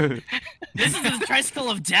 This is the tricycle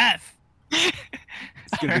of death.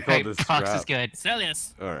 It's gonna be called the Prox is strap. good.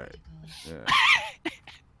 Celius. All right. Yeah.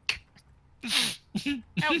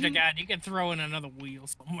 Oh my god, you can throw in another wheel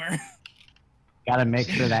somewhere. Gotta make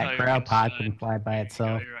sure that So cryopod concerned. can fly by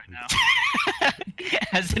itself. Right now.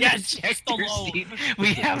 As an Yes, just ejector alone. seat,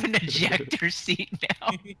 we have an ejector seat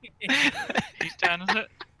now. Whose turn is it?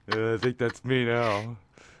 I think that's me now.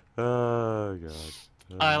 Oh god.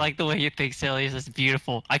 I like the way you think, Celius. That's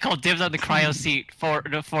beautiful. I call dibs on the cryo seat for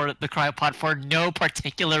the cryopod for no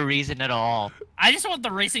particular reason at all. I just want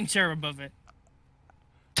the racing chair above it.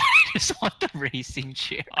 I just want the racing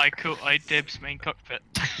chair. I dibs main cockpit.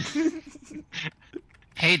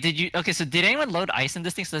 Hey, did you? Okay, so did anyone load ice in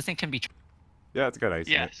this thing so this thing can be? Yeah, it's got ice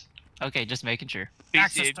in it. Yes. Okay, just making sure. BC,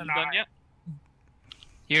 Access have you denied. done yet?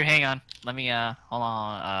 Here, hang on. Let me hold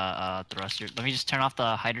on. Thruster. Let me just turn off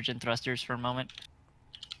the hydrogen thrusters for a moment.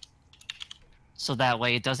 So that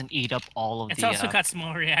way it doesn't eat up all of It's the. also got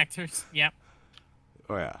small reactors. Yep.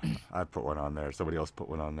 Oh yeah, I put one on there. Somebody else put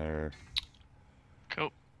one on there.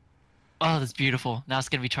 Cool. Oh, that's beautiful. Now it's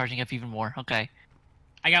gonna be charging up even more. Okay.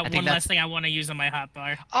 I got I think one that's- last thing I want to use on my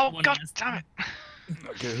hotbar. Oh One God last damn thing. it!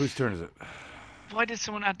 Okay, whose turn is it? Why did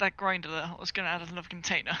someone add that grinder there? I was gonna add another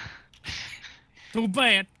container. Too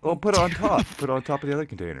bad. Well, put it on top. Put it on top of the other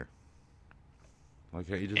container. Why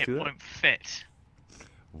can't you just It do that? won't fit.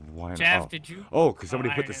 Why not? Jeff, Oh, did you? oh, because somebody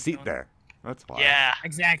I put the didn't seat know. there. That's why. Yeah.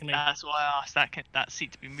 Exactly. That's why I asked that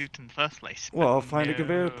seat to be moved in the first place. but Well, find a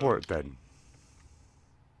conveyor no, port then.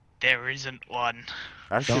 There isn't one.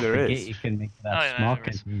 Actually, Don't there forget is. you can make that Oh, yeah, small there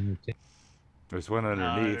is. container too. There's one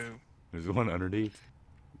underneath. No, There's one underneath.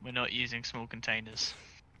 we're not using small containers.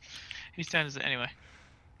 Whose turn is it anyway?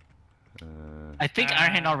 I think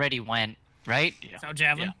Iron Hand Uh, already went, right? Yeah. So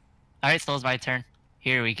Javelin. Yeah. All right, so it's my turn.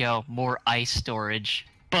 Here we go. More ice storage.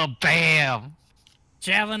 Ba-bam!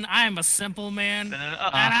 Javelin, I am a simple man. And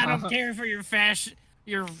I don't care for your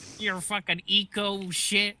your fucking eco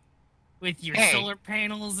shit with your Hey. solar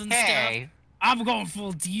panels and stuff. Hey! I'm going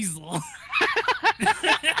full diesel.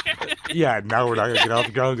 Yeah, now we're not gonna get off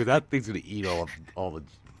the ground because that thing's gonna eat all the.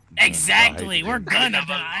 Exactly. We're hydrogen.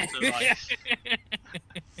 gonna We die. have a lot of ice.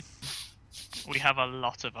 We have a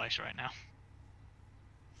lot of ice right now.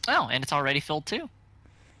 Oh, and it's already filled too.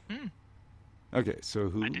 Okay, so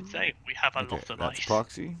who? I did say we have a Okay, lot of that's ice.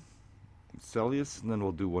 Proxy, Celius, and then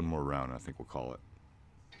we'll do one more round. I think we'll call it.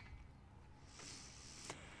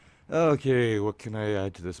 Okay, what can I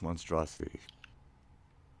add to this monstrosity?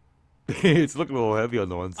 It's looking a little heavy on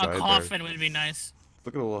the one side A there. coffin would be nice. It's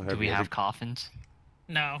looking a little heavy. Do we I have think- coffins?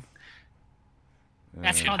 No,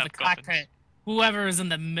 that's should called have the coffins. cockpit. Whoever is in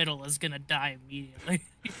the middle is gonna die immediately.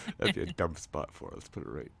 That'd be a dumb spot for it. Let's put it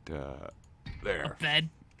right A there. bed.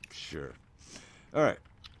 Sure. All right.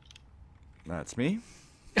 That's me.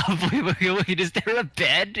 Wait, is there a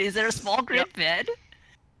bed? Is there a small grid bed?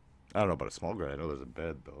 I don't know about a small guy. I know there's a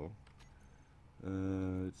bed though.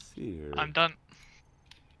 Let's see here. I'm done.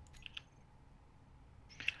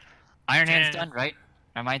 Iron Hand's Yeah. done, right?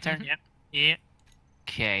 Or my turn? Yep. Yeah.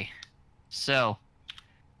 Okay. So,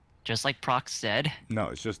 just like Proc said, No,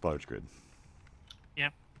 it's just large grid.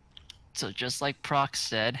 so just like Proc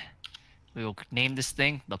said, we will name this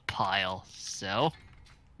thing the pile. So,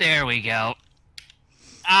 there we go.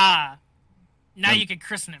 Ah, Now you can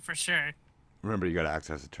christen it for sure. Remember, you gotta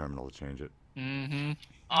access the terminal to change it. Mm-hmm.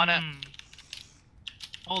 On it.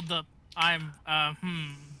 Hold up. I'm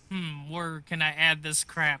where can I add this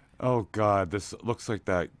crap? Oh god, this looks like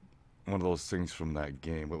that one of those things from that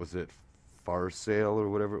game. What was it? Far Sale or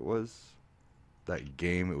whatever it was? That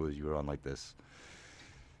game, it was you were on like this.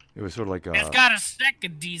 It was sort of like a It's got a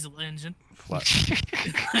second diesel engine. flat.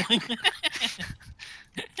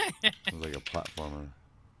 It was like a platformer.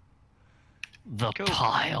 The Cool.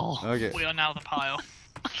 pile. Okay. We are now the pile.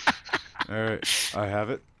 Alright, I have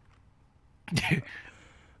it.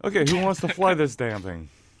 Okay, who wants to fly this damn thing?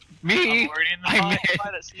 Me. I'm already in the I pile. made-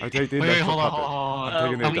 Let's see. I take the Wait, industrial hold on, puppet. hold on. I'm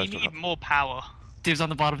taking the We industrial need puppet. more power. Dibs on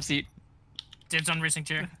the bottom seat. Dibs on racing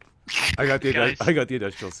chair. I got the Guys. I got the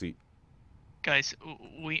industrial seat. Guys,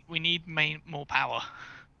 we need more power.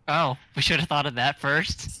 Oh, we should have thought of that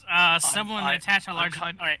first. Someone I- attach a I'm large.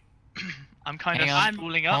 kind- Alright. I'm kind Hang of on.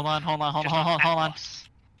 spooling up. Hold on. Just Hold attack on. us.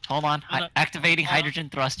 Hold on. Hold up. Activating Hold on. hydrogen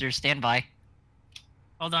thrusters. Stand by.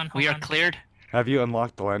 Hold on. We are cleared. Have you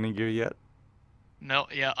unlocked the landing gear yet? No,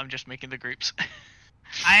 yeah, I'm just making the groups.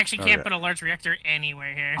 I actually can't Okay. put a large reactor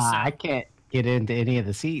anywhere here, so I can't get into any of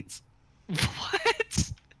the seats.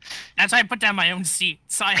 What? that's why I put down my own seat.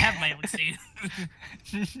 So I have my own seat.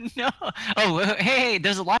 No. Oh, hey,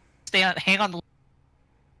 there's a ladder. Hang on.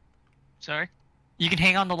 Sorry. You can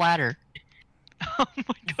hang on the ladder. Oh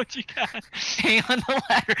my god, you can. Hang on the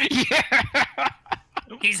ladder. Yeah.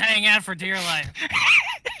 He's hanging out for dear life.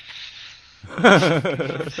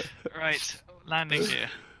 Right, landing gear.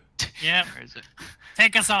 Yep. Where is it?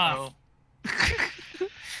 Take us off.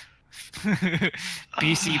 Oh,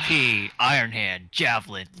 BCP, Iron Hand,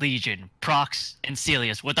 Javelin, Legion, Prox, and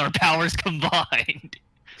Celius with our powers combined.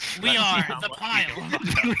 We are the pile.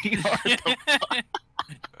 We are the-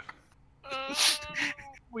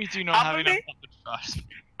 we do not I have enough believe- of the trust.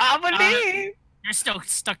 I believe. You're still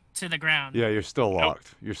stuck to the ground. Yeah, you're still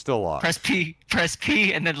locked. You're still locked. Press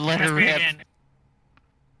P, and then let Press her P rip. again.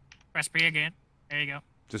 Press P again. There you go.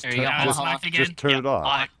 Just There turn, you go. Now just, it's locked again. just turn it off.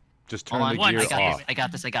 I- Just turn Hold the on, gear I off. I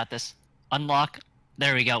got this. Unlock.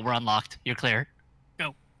 There we go. We're unlocked. You're clear.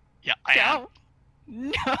 Yeah, I am.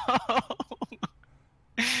 No.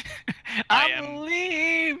 I I am-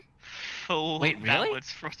 believe. Full Wait, really?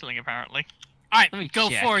 downwards throttling, apparently. Alright, Let me go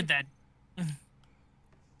check. forward then.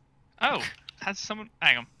 Oh, has someone...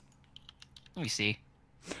 Hang on. Let me see.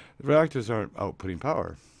 The reactors aren't outputting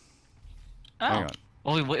power. Oh. Hang on.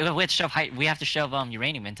 Well, we have to shove we have to shove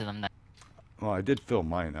uranium into them. Then. Well, I did fill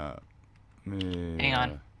mine up. Hang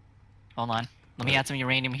on. Hold on. Let me add some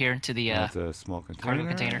uranium here into the. That's a small container. cargo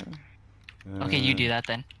container. Okay, you do that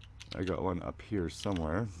then. I got one up here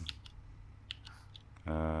somewhere.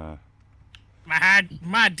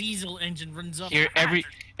 My diesel engine runs off. Here, the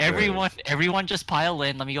hydrant. everyone, just pile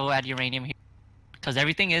in. Let me go add uranium here, because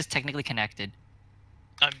everything is technically connected.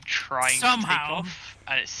 I'm trying Somehow. to take off,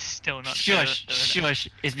 and it's still not Shush, doing it. shush.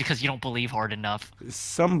 It's because you don't believe hard enough.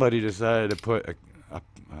 Somebody decided to put a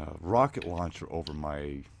rocket launcher over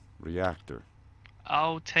my reactor.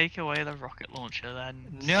 I'll take away the rocket launcher then.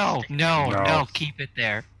 No, no, No. no. Keep it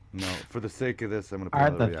there. No, for the sake of this, I'm gonna put Are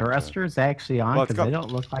another the reactor. thrusters actually on? Well, it's Because they got-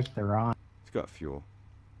 don't look like they're on. It's got fuel.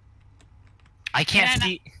 I can't Can I-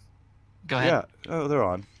 see. Go ahead. Yeah, oh, they're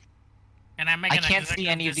on. And I'm making I an can't see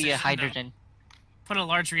executive any of the decision to hydrogen. Put a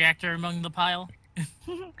large reactor among the pile.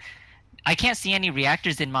 I can't see any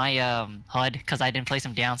reactors in my HUD because I didn't place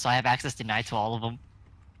them down, so I have access denied to all of them.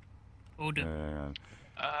 Oh, dude. And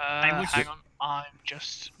wish- Hang on. I'm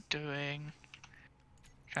just doing...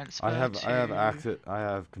 Transfer I have to... access. I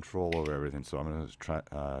have control over everything, so I'm gonna try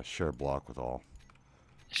share block with all.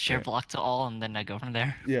 Share Okay. block to all, and then I go from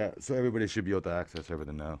there. Yeah, so everybody should be able to access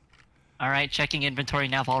everything now. All right, checking inventory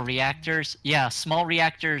now of all reactors. Yeah, small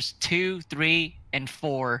reactors 2, 3, and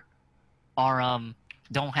 4 are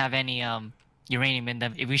don't have any uranium in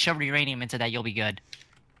them. If we shove uranium into that, you'll be good.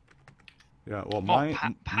 Yeah, well, Well,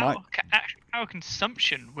 mine, power, power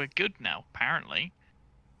consumption, we're good now, apparently.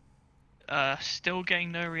 Still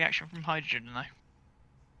getting no reaction from hydrogen, though.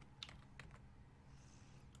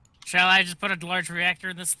 Shall I just put a large reactor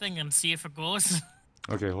in this thing and see if it goes?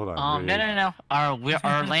 okay, hold on. No. Our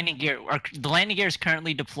landing gear, the landing gear is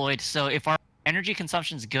currently deployed. So if our energy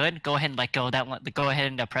consumption's good, go ahead and let go of that one. Go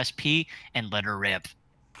ahead and press P and let her rip.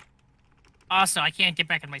 Also, I can't get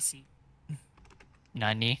back in my seat.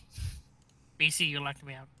 Nani? BC, you locked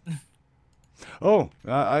me out. Oh,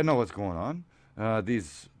 I know what's going on.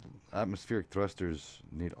 These atmospheric thrusters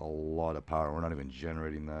need a lot of power. We're not even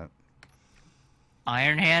generating that.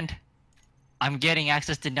 Iron Hand, I'm getting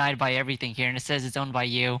access denied by everything here, and it says it's owned by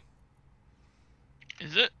you.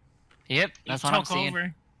 Is it? Yep, You that's what I'm took seeing.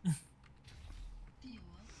 over.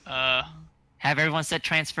 Have everyone set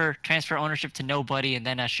transfer ownership to nobody, and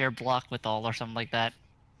then a share block with all or something like that.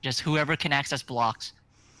 Just whoever can access blocks.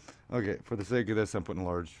 Okay, for the sake of this, I'm putting a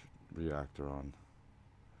large reactor on.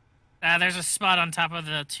 There's a spot on top of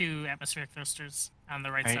the 2 atmospheric thrusters on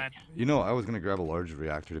the right Right. side. You know, I was gonna grab a large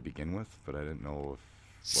reactor to begin with, but I didn't know what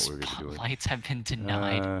we were gonna be doing. Spotlights have been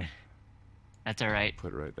denied. That's alright.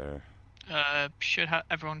 Put it right there.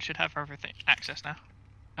 Everyone should have everything access now.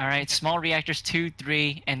 Alright, small reactors 2,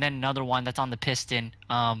 3, and then another one that's on the piston.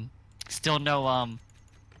 Still no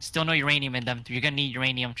uranium in them. You're gonna need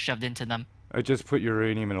uranium shoved into them. I just put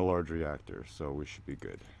uranium in a large reactor, so we should be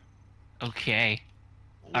good. Okay.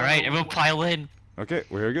 Alright, everyone pile in. Okay,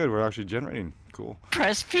 we're good. We're actually generating. Cool.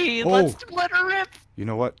 Press P, Oh. let's let her rip! You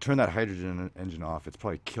know what? Turn that hydrogen engine off. It's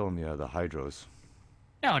probably killing the hydros.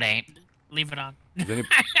 No, it ain't. Leave it on. Is any-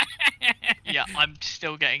 Yeah, I'm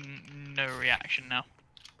still getting no reaction now.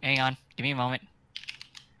 Hang on, give me a moment.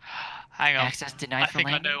 Hang on. Access denied I for think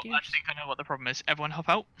I landing know. I gears? think I know what the problem is. Everyone, hop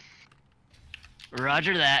out.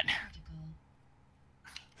 Roger that.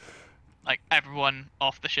 Like everyone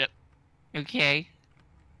off the ship. Okay.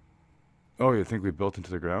 Oh, you think we built into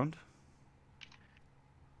the ground?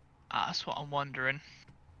 That's what I'm wondering.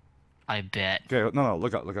 I bet. Okay, no,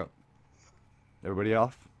 look out, look out. Everybody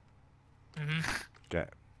off? Mhm. Okay.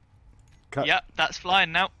 Cut. Yeah, that's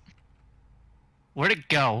flying now. Where'd it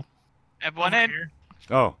go? Everyone Over in. here.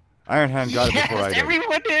 Oh, Iron Hand got it Yes, before I did.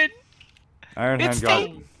 everyone in! Iron Hand It's got it.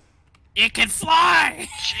 staying. It can fly!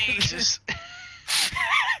 Jesus.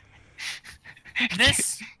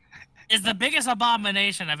 This is the biggest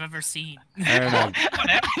abomination I've ever seen. Iron Hand.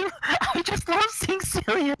 I just love seeing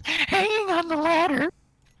Celia hanging on the ladder.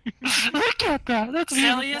 Look at that. That's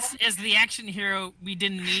Celius is the action hero we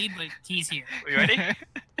didn't need, but he's here. Are you ready?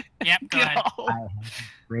 Yep, go ahead. Go. I have a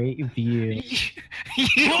great view.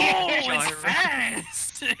 Oh, it's Gyro.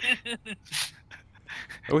 fast!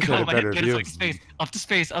 I wish I Come had a on, better get us view. like space. Up to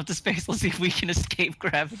space, up to space. Let's see if we can escape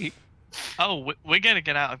gravity. Oh, we're gonna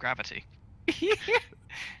get out of gravity.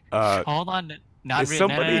 Hold on. Not Is really.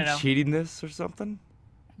 somebody No. cheating this or something?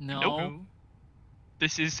 No. Nope.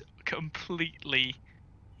 This is completely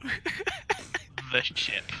the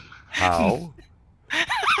ship. How?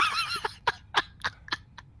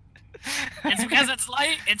 It's because it's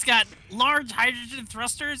light, it's got large hydrogen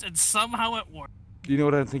thrusters, and somehow it works. You know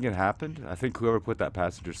what I'm thinking happened? I think whoever put that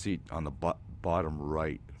passenger seat on the bottom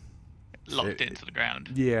right. Locked into the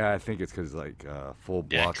ground. Yeah, I think it's because like full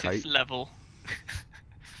Yeah, block 'cause height. it's level.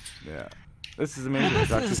 Yeah. This is amazing.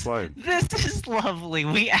 It's actually flying. This is lovely.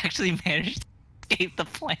 We actually managed to escape the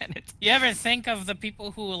planet. You ever think of the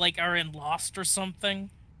people who like are in Lost or something,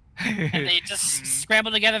 and they just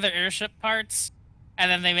scramble together their airship parts,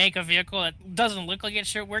 and then they make a vehicle that doesn't look like it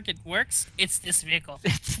should work? It works. It's this vehicle.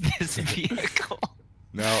 It's this vehicle.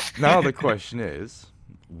 Now the question is,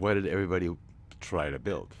 what did everybody try to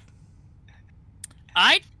build?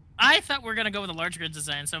 I thought we were gonna go with a large grid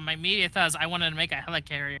design, so my immediate thought is I wanted to make a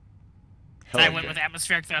helicarrier. I went with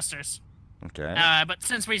atmospheric thrusters. Okay. But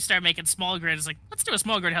since we started making small grid, it's like, let's do a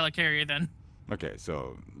small grid helicarrier then. Okay,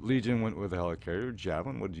 so Legion went with a helicarrier.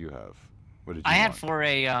 Javelin, what did you have? What did you I had want? for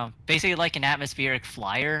a basically like an atmospheric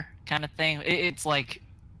flyer kind of thing. It's like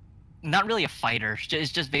not really a fighter.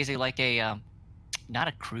 It's just basically like a not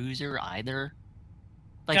a cruiser either.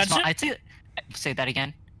 Like Gunship? I'd say that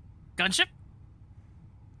again. Gunship?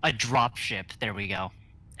 A drop ship. There we go.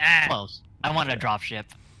 Ah, Close. I wanted a Okay. drop ship.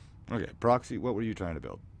 Okay, Proxy, what were you trying to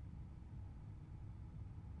build?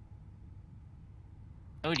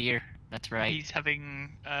 Oh dear. That's right. He's having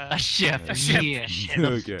A ship. A ship. Yeah.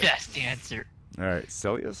 Okay. Best answer. All right,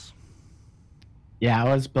 Celius, Yeah,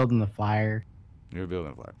 I was building the flyer. you're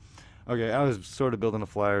building a flyer. Okay, I was sort of building a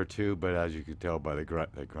flyer too, but as you could tell by the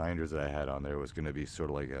grinders that I had on there, it was going to be sort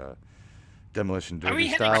of like a demolition Are we derby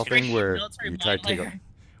heading style straight thing to where military you try to take out,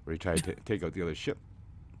 layer? take out the other ship,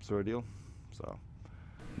 sort of deal. So.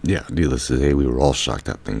 Yeah, needless to say, we were all shocked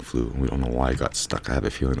that thing flew. We don't know why it got stuck. I have a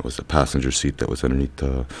feeling it was the passenger seat that was underneath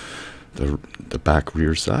the back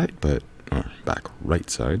rear side, or back right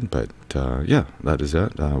side. But yeah, that is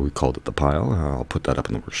it. We called it the pile. I'll put that up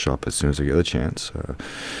in the workshop as soon as I get a chance.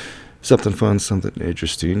 Something fun, something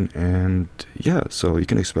interesting, and yeah, so you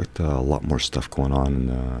can expect a lot more stuff going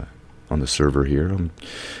on the server here. I'm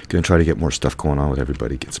gonna try to get more stuff going on with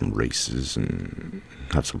everybody, get some races and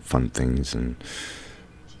have some fun things, and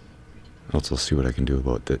also see what I can do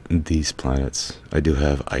about these planets. I do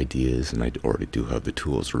have ideas, and I already do have the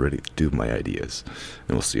tools ready to do my ideas,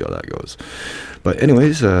 and we'll see how that goes. But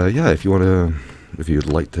anyways, yeah, if you'd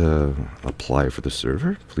like to apply for the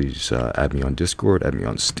server, please add me on Discord, add me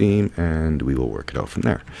on Steam, and we will work it out from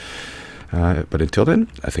there. But until then,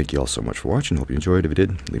 I thank you all so much for watching. Hope you enjoyed. If you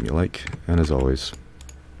did, leave me a like. And as always,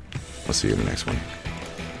 I'll see you in the next one.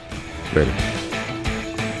 Later.